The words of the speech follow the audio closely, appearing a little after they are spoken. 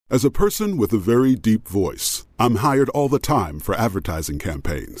As a person with a very deep voice, I'm hired all the time for advertising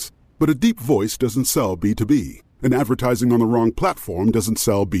campaigns. But a deep voice doesn't sell B2B, and advertising on the wrong platform doesn't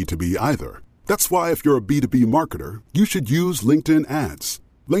sell B2B either. That's why if you're a B2B marketer, you should use LinkedIn ads.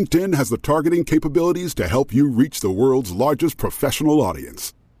 LinkedIn has the targeting capabilities to help you reach the world's largest professional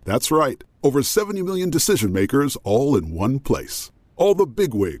audience. That's right, over 70 million decision makers all in one place. All the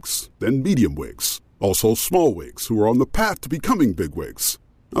big wigs, then medium wigs, also small wigs who are on the path to becoming big wigs.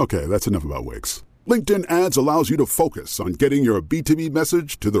 Okay, that's enough about wigs. LinkedIn ads allows you to focus on getting your B2B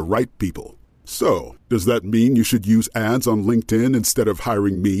message to the right people. So, does that mean you should use ads on LinkedIn instead of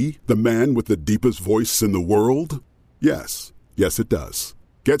hiring me, the man with the deepest voice in the world? Yes. Yes, it does.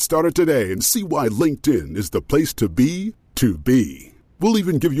 Get started today and see why LinkedIn is the place to be to be. We'll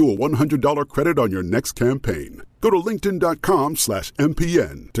even give you a $100 credit on your next campaign. Go to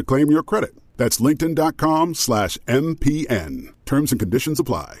linkedin.com/MPN to claim your credit. That's linkedin.com/MPN. Terms and conditions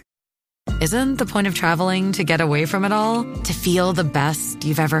apply. Isn't the point of traveling to get away from it all? To feel the best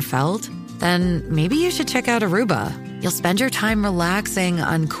you've ever felt? Then maybe you should check out Aruba. You'll spend your time relaxing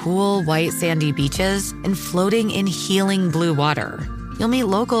on cool, white, sandy beaches and floating in healing blue water. You'll meet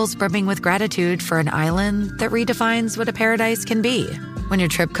locals brimming with gratitude for an island that redefines what a paradise can be. When your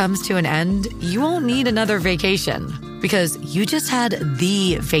trip comes to an end, you won't need another vacation because you just had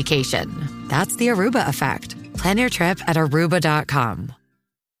the vacation. That's the Aruba effect. Plan your trip at Aruba.com.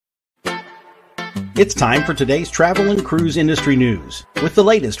 It's time for today's travel and cruise industry news. With the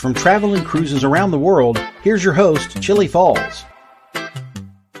latest from travel and cruises around the world, here's your host, Chillie Falls.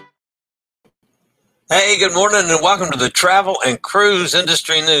 Hey, good morning and welcome to the Travel and Cruise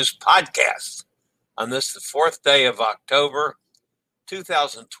Industry News Podcast. On this, the 4th day of October,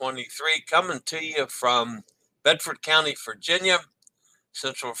 2023, coming to you from Bedford County, Virginia,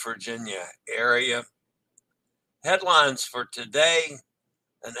 Central Virginia area. Headlines for today: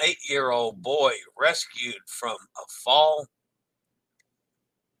 an 8-year-old boy rescued from a fall.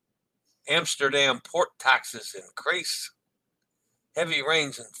 Amsterdam port taxes increase. Heavy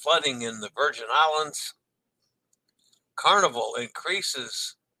rains and flooding in the Virgin Islands. Carnival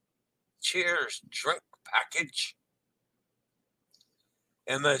increases Cheers drink package.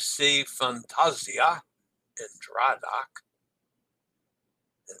 MSC Fantasia in dry dock.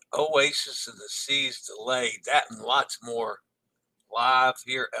 An Oasis of the Seas delayed. That and lots more live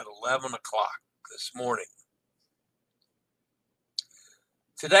here at 11 o'clock this morning.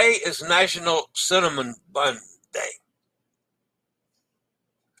 Today is National Cinnamon Bun Day.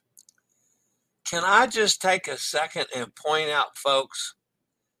 Can I just take a second and point out, folks,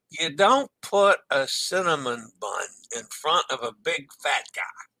 you don't put a cinnamon bun in front of a big fat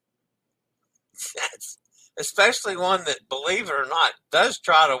guy. That's, especially one that, believe it or not, does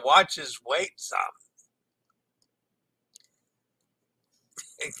try to watch his weight some.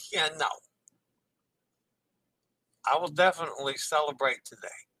 Yeah, no. I will definitely celebrate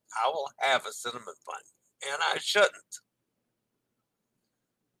today. I will have a cinnamon bun, and I shouldn't.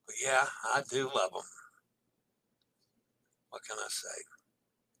 But yeah, I do love them. What can I say?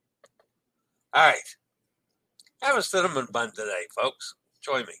 All right. Have a cinnamon bun today, folks.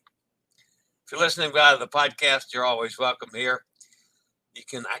 Join me. If you're listening via the podcast, you're always welcome here. You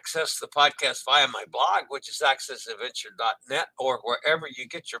can access the podcast via my blog, which is accessadventure.net, or wherever you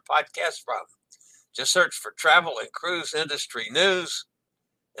get your podcast from. Just search for Travel and Cruise Industry News,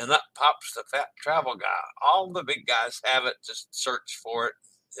 and up pops the Fat Travel Guy. All the big guys have it. Just search for it.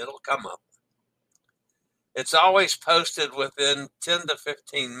 It'll come up. It's always posted within 10 to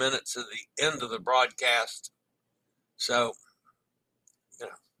 15 minutes of the end of the broadcast. So,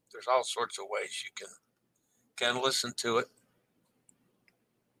 there's all sorts of ways you can listen to it.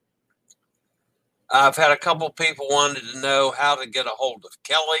 I've had a couple people wanted to know how to get a hold of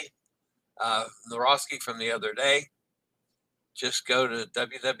Kelly Narosky from the other day. Just go to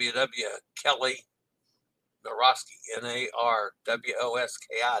www.kellynarosky,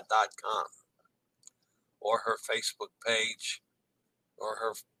 NARWOSKI.com, or her Facebook page, or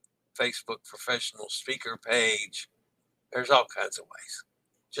her Facebook professional speaker page. There's all kinds of ways.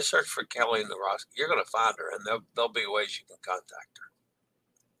 Just search for Kelly Narosky. You're going to find her, and there'll be ways you can contact her.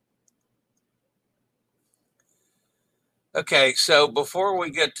 Okay, so before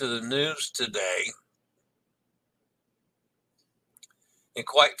we get to the news today, and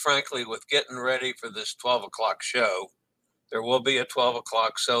quite frankly, with getting ready for this 12 o'clock show, there will be a 12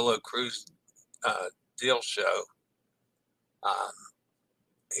 o'clock solo cruise deal show.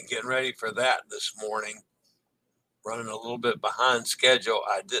 And getting ready for that this morning, running a little bit behind schedule.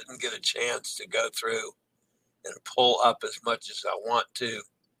 I didn't get a chance to go through and pull up as much as I want to.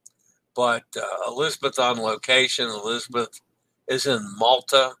 But Elizabeth on location. Elizabeth is in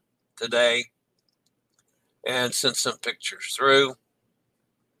Malta today and sent some pictures through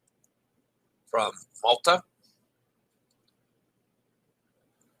from Malta.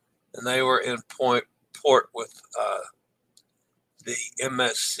 And they were in port with the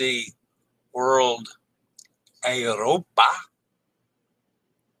MSC World Europa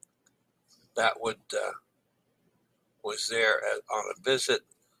that was there on a visit.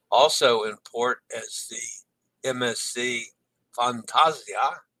 Also in port as the MSC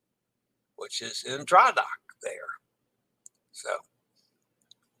Fantasia, which is in dry dock there. So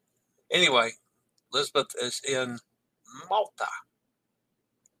anyway, Elizabeth is in Malta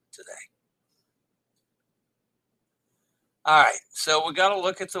today. All right, so we got to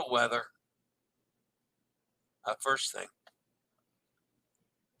look at the weather. First thing.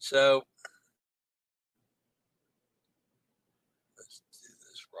 So let's do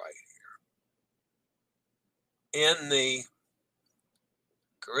this right here. In the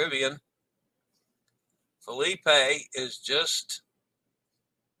Caribbean, Felipe is just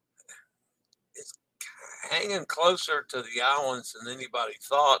it's hanging closer to the islands than anybody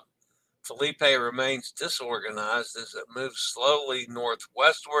thought. Felipe remains disorganized as it moves slowly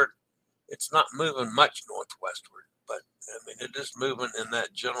northwestward. It's not moving much northwestward, but I mean, it is moving in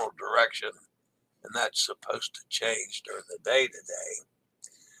that general direction, and that's supposed to change during the day today.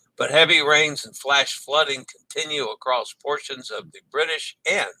 But heavy rains and flash flooding continue across portions of the British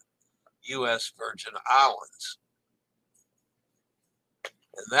and U.S. Virgin Islands.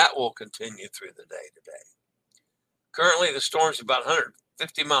 And that will continue through the day today. Currently, the storm's about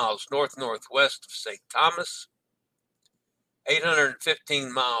 150 miles north-northwest of St. Thomas,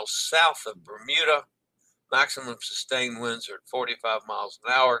 815 miles south of Bermuda. Maximum sustained winds are at 45 miles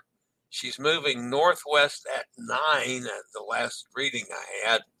an hour. She's moving northwest at 9 at the last reading I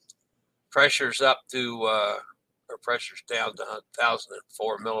had. Pressure's up to, or pressure's down to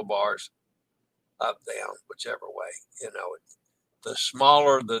 1,004 millibars, up, down, whichever way. You know, the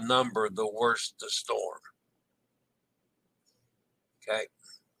smaller the number, the worse the storm. Okay.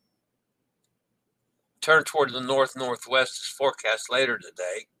 Turn toward the north-northwest is forecast later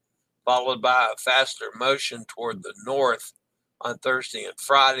today, followed by a faster motion toward the north on Thursday and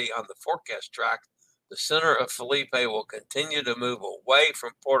Friday. On the forecast track, the center of Felipe will continue to move away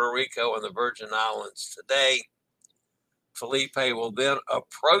from Puerto Rico and the Virgin Islands today. Felipe will then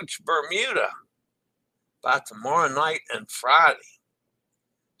approach Bermuda by tomorrow night and Friday.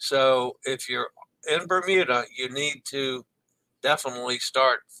 So if you're in Bermuda, you need to definitely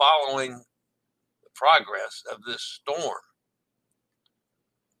start following progress of this storm.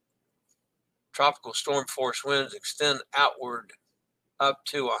 Tropical storm force winds extend outward up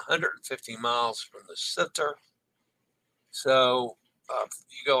to 150 miles from the center. So if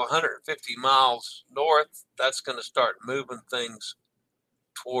you go 150 miles north, that's going to start moving things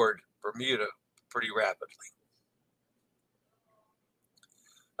toward Bermuda pretty rapidly.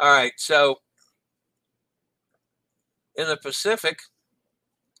 All right, so in the Pacific,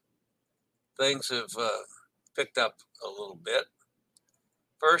 things have picked up a little bit.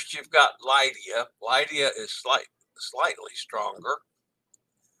 First, you've got Lydia. Lydia is slightly stronger.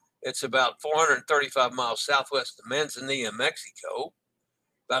 It's about 435 miles southwest of Manzanilla, Mexico,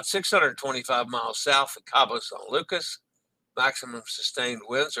 about 625 miles south of Cabo San Lucas. Maximum sustained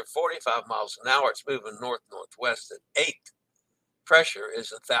winds are 45 miles an hour. It's moving north-northwest at 8. Pressure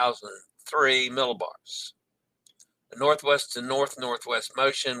is 1,003 millibars. The northwest to north-northwest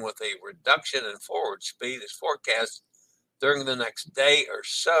motion with a reduction in forward speed is forecast during the next day or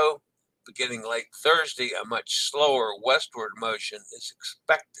so. Beginning late Thursday, a much slower westward motion is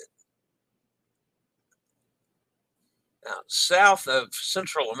expected. Now, south of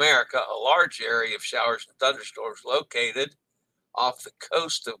Central America, a large area of showers and thunderstorms located off the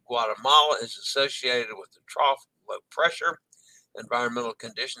coast of Guatemala is associated with the trough low pressure. Environmental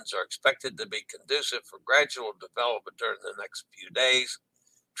conditions are expected to be conducive for gradual development during the next few days.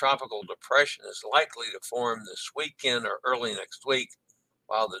 Tropical depression is likely to form this weekend or early next week,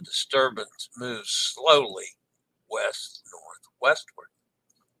 while the disturbance moves slowly west-northwestward.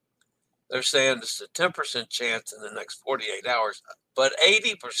 They're saying it's a 10% chance in the next 48 hours, but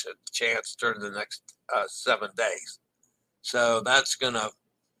 80% chance during the next 7 days. So that's going to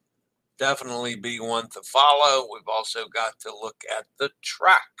definitely be one to follow. We've also got to look at the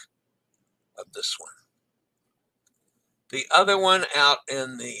track of this one. The other one out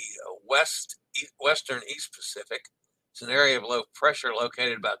in the western East Pacific is an area of low pressure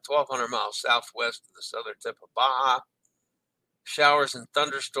located about 1,200 miles southwest of the southern tip of Baja. Showers and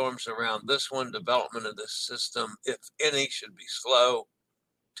thunderstorms around this one. Development of this system, if any, should be slow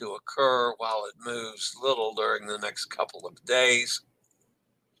to occur while it moves little during the next couple of days.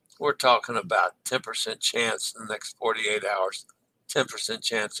 we're talking about 10% chance in the next 48 hours, 10%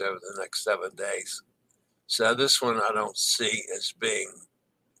 chance over the next 7 days. So this one I don't see as being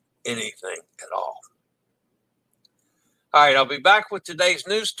anything at all. All right, I'll be back with today's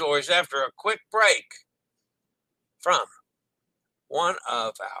news stories after a quick break from one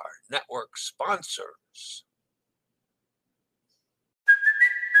of our network sponsors.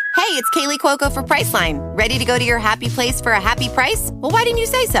 Hey, it's Kaylee Cuoco for Priceline. Ready to go to your happy place for a happy price? Well, why didn't you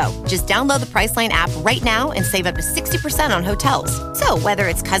say so? Just download the Priceline app right now and save up to 60% on hotels. So whether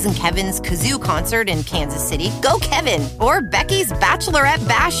it's Cousin Kevin's Kazoo Concert in Kansas City, go Kevin, or Becky's Bachelorette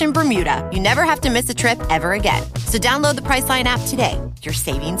Bash in Bermuda, you never have to miss a trip ever again. So download the Priceline app today. Your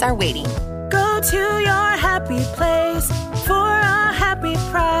savings are waiting. Go to your happy place for a happy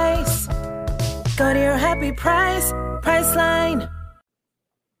price. Go to your happy price, Priceline.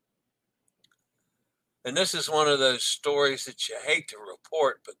 And this is one of those stories that you hate to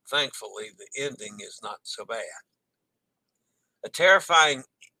report, but thankfully the ending is not so bad. A terrifying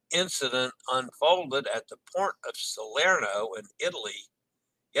incident unfolded at the port of Salerno in Italy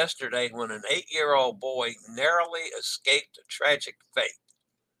yesterday when an 8-year-old boy narrowly escaped a tragic fate.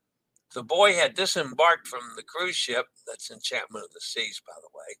 The boy had disembarked from the cruise ship, that's Enchantment of the Seas, by the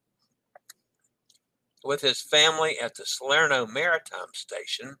way, with his family at the Salerno Maritime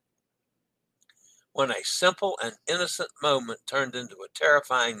Station, when a simple and innocent moment turned into a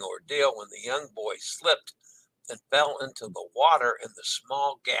terrifying ordeal when the young boy slipped and fell into the water in the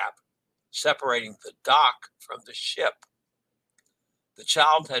small gap separating the dock from the ship. The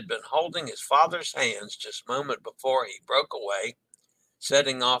child had been holding his father's hands just a moment before he broke away,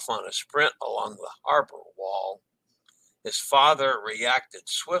 setting off on a sprint along the harbor wall. His father reacted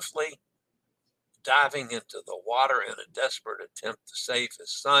swiftly, diving into the water in a desperate attempt to save his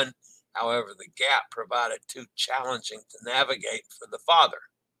son. However, the gap provided too challenging to navigate for the father,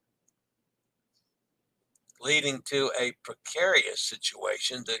 leading to a precarious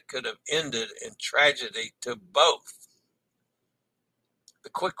situation that could have ended in tragedy to both. The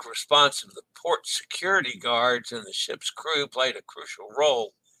quick response of the port security guards and the ship's crew played a crucial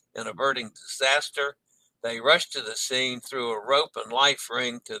role in averting disaster. They rushed to the scene, threw a rope and life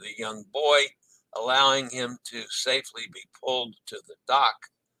ring to the young boy, allowing him to safely be pulled to the dock.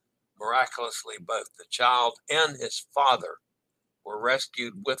 Miraculously, both the child and his father were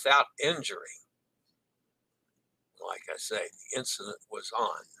rescued without injury. Like I say, the incident was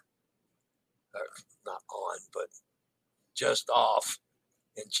not on, but just off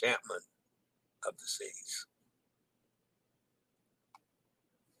Enchantment of the Seas.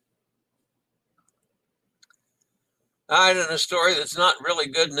 All right, and a story that's not really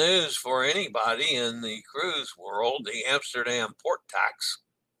good news for anybody in the cruise world, the Amsterdam port tax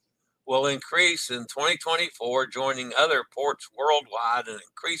will increase in 2024, joining other ports worldwide and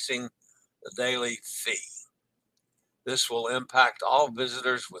increasing the daily fee. This will impact all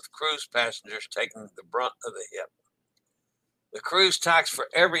visitors, with cruise passengers taking the brunt of the hit. The cruise tax for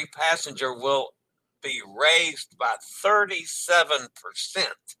every passenger will be raised by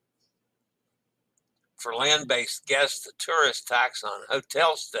 37%. For land-based guests, the tourist tax on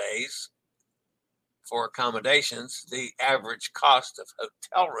hotel stays for accommodations, the average cost of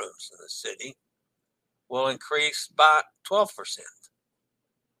hotel rooms in the city, will increase by 12%.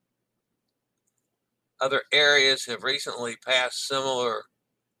 Other areas have recently passed similar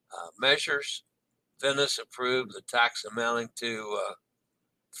measures. Venice approved the tax amounting to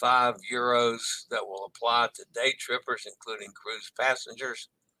 €5 that will apply to day trippers, including cruise passengers.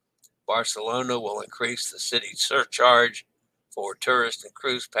 Barcelona will increase the city surcharge for tourist and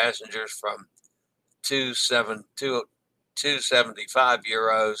cruise passengers from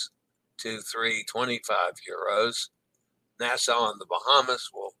 €275 to €325. Nassau and the Bahamas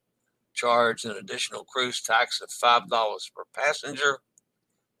will charge an additional cruise tax of $5 per passenger.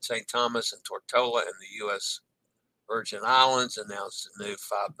 St. Thomas and Tortola in the U.S. Virgin Islands announced a new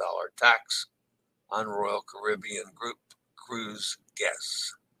 $5 tax on Royal Caribbean group cruise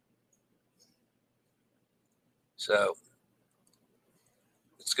guests. So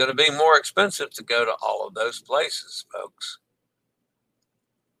it's going to be more expensive to go to all of those places, folks.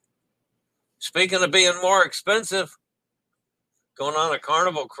 Speaking of being more expensive, going on a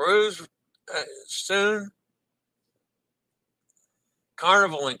Carnival cruise soon.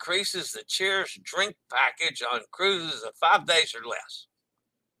 Carnival increases the Cheers drink package on cruises of 5 days or less,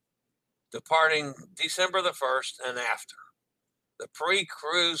 departing December the 1st and after. The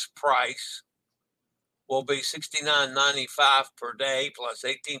pre-cruise price will be $69.95 per day plus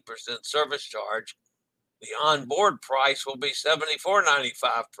 18% service charge. The on-board price will be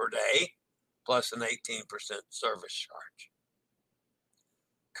 $74.95 per day plus an 18% service charge.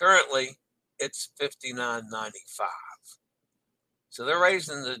 Currently, it's $59.95. So they're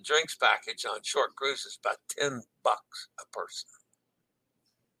raising the drinks package on short cruises by $10 a person.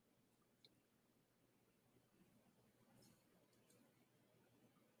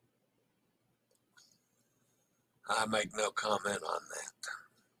 I make no comment on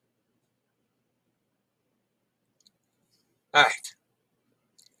that. All right.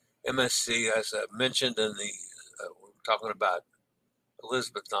 MSC, as I mentioned in the, we're talking about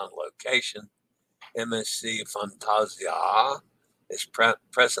Elizabeth on location. MSC Fantasia is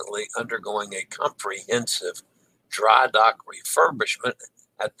presently undergoing a comprehensive dry dock refurbishment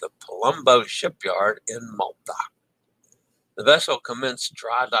at the Palumbo shipyard in Malta. The vessel commenced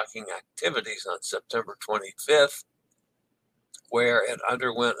dry docking activities on September 25th, where it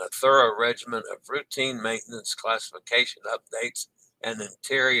underwent a thorough regimen of routine maintenance, classification updates, and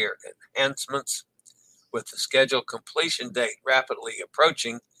interior enhancements. With the scheduled completion date rapidly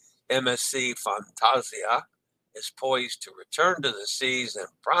approaching, MSC Fantasia is poised to return to the seas in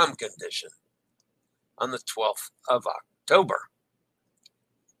prime condition on the 12th of October.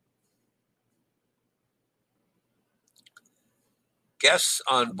 Guests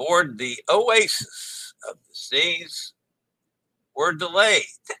on board the Oasis of the Seas were delayed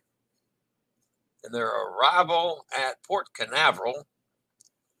in their arrival at Port Canaveral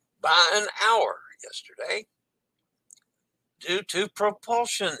by an hour yesterday due to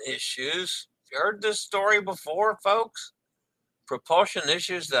propulsion issues. You heard this story before, folks? Propulsion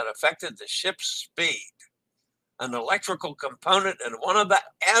issues that affected the ship's speed. An electrical component in one of the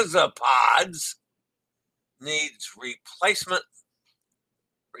azipods needs replacement.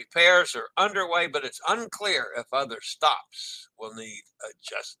 Repairs are underway, but it's unclear if other stops will need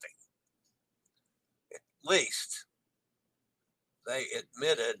adjusting. At least they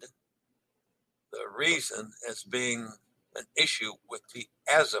admitted the reason as being an issue with the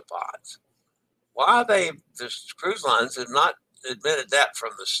azipods. Why the cruise lines have not admitted that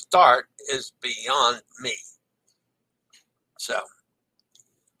from the start is beyond me. So,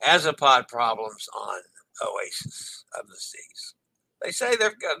 azipod problems on Oasis of the Seas. They say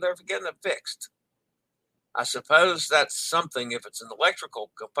they're getting it fixed. I suppose that's something. If it's an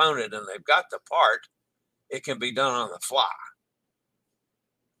electrical component and they've got the part, it can be done on the fly.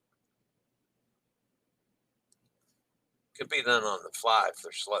 Could be done on the fly if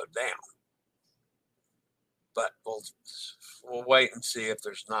they're slowed down. But we'll wait and see if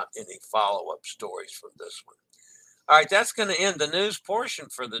there's not any follow-up stories from this one. All right, that's going to end the news portion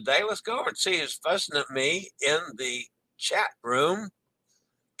for the day. Let's go over and see who's fussing at me in the chat room.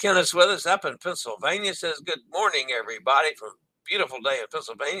 Ken is with us up in Pennsylvania. Says, good morning, everybody, from a beautiful day in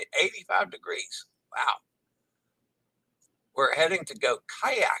Pennsylvania, 85 degrees. Wow. We're heading to go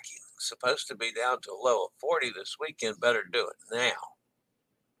kayaking. Supposed to be down to a low of 40 this weekend. Better do it now.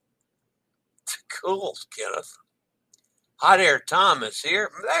 Cool, Kenneth. Hot Air Tom is here.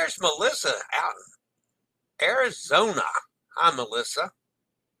 There's Melissa out in Arizona. Hi, Melissa.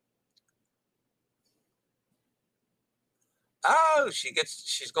 Oh,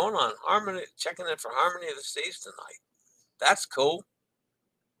 she's going on Harmony, checking in for Harmony of the Seas tonight. That's cool.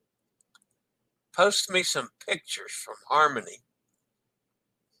 Post me some pictures from Harmony.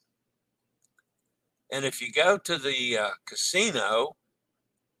 And if you go to the casino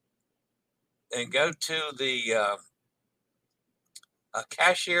and go to the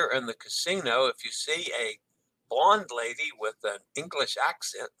cashier in the casino, if you see a blonde lady with an English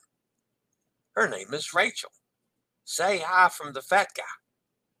accent, her name is Rachel. Say hi from the fat guy.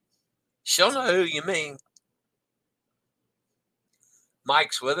 She'll know who you mean.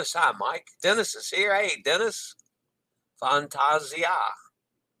 Mike's with us. Hi, Mike. Dennis is here. Hey, Dennis. Fantasia.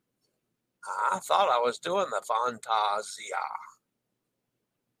 I thought I was doing the Fantasia.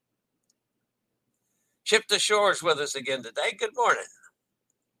 Chip to Shores with us again today. Good morning.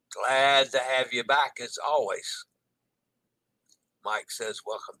 Glad to have you back as always. Mike says,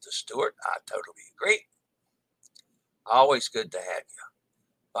 welcome to Stuart. I totally agree. Always good to have you.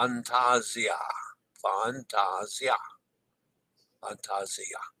 Fantasia. Fantasia.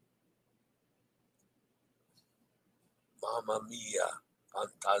 Fantasia. Mamma mia.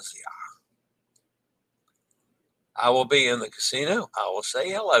 Fantasia. I will be in the casino. I will say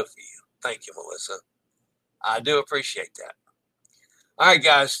hello for you. Thank you, Melissa. I do appreciate that. All right,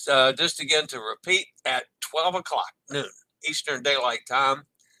 guys, just again to repeat, at 12 o'clock noon Eastern Daylight Time,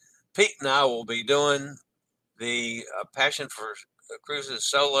 Pete and I will be doing the Passion for Cruises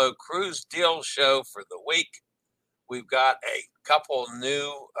solo cruise deal show for the week. We've got a couple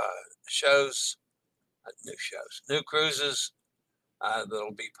new new cruises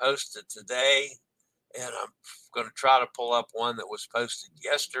that'll be posted today. And I'm going to try to pull up one that was posted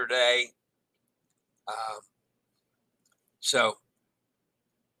yesterday. So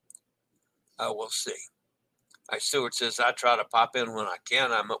we'll see. Stewart says, I try to pop in when I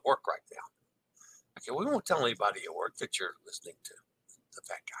can. I'm at work right now. Okay, we won't tell anybody at work that you're listening to the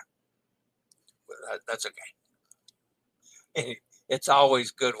fat guy. But that's okay. It's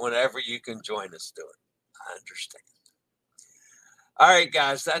always good whenever you can join us do it. I understand. All right,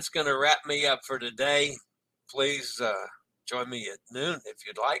 guys, that's going to wrap me up for today. Please join me at noon if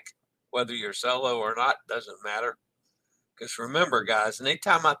you'd like. Whether you're solo or not, doesn't matter. Because remember, guys,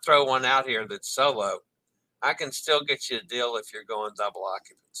 anytime I throw one out here that's solo, I can still get you a deal if you're going double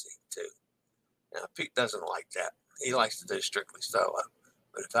occupancy, too. Now, Pete doesn't like that. He likes to do strictly solo.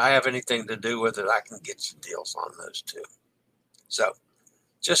 But if I have anything to do with it, I can get you deals on those, too. So,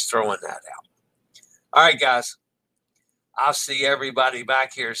 just throwing that out. All right, guys. I'll see everybody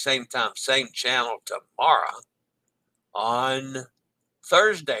back here same time, same channel tomorrow on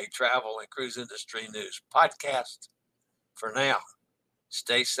Thursday Travel and Cruise Industry News podcast. For now,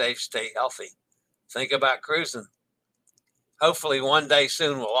 stay safe, stay healthy. Think about cruising. Hopefully one day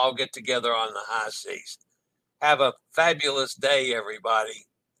soon we'll all get together on the high seas. Have a fabulous day, everybody.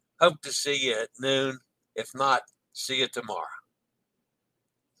 Hope to see you at noon. If not, see you tomorrow.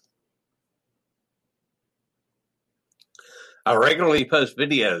 I regularly post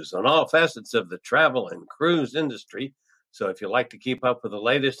videos on all facets of the travel and cruise industry. So if you like to keep up with the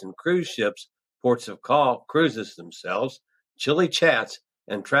latest in cruise ships, ports of call, cruises themselves, chilly chats,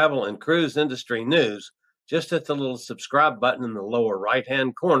 and travel and cruise industry news, just hit the little subscribe button in the lower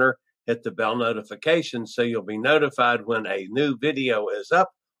right-hand corner, hit the bell notification so you'll be notified when a new video is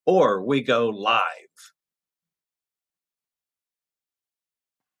up or we go live.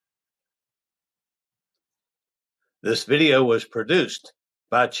 This video was produced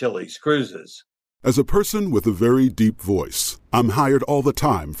by Chili's Cruises. As a person with a very deep voice, I'm hired all the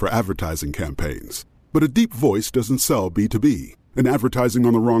time for advertising campaigns. But a deep voice doesn't sell B2B, and advertising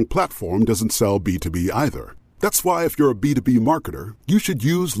on the wrong platform doesn't sell B2B either. That's why if you're a B2B marketer, you should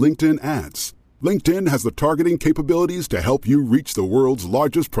use LinkedIn ads. LinkedIn has the targeting capabilities to help you reach the world's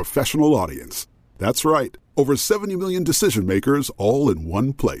largest professional audience. That's right, over 70 million decision makers all in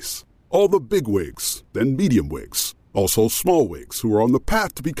one place. All the big wigs, then medium wigs, also small wigs who are on the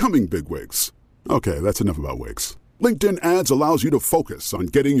path to becoming big wigs. Okay, that's enough about wigs. LinkedIn ads allows you to focus on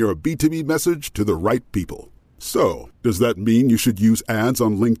getting your B2B message to the right people. So, does that mean you should use ads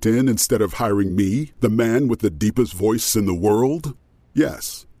on LinkedIn instead of hiring me, the man with the deepest voice in the world?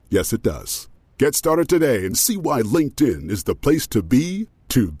 Yes. Yes, it does. Get started today and see why LinkedIn is the place to be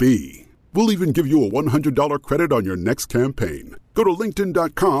to be. We'll even give you a $100 credit on your next campaign. Go to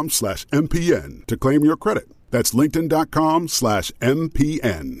linkedin.com/MPN to claim your credit. That's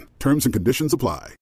linkedin.com/MPN. Terms and conditions apply.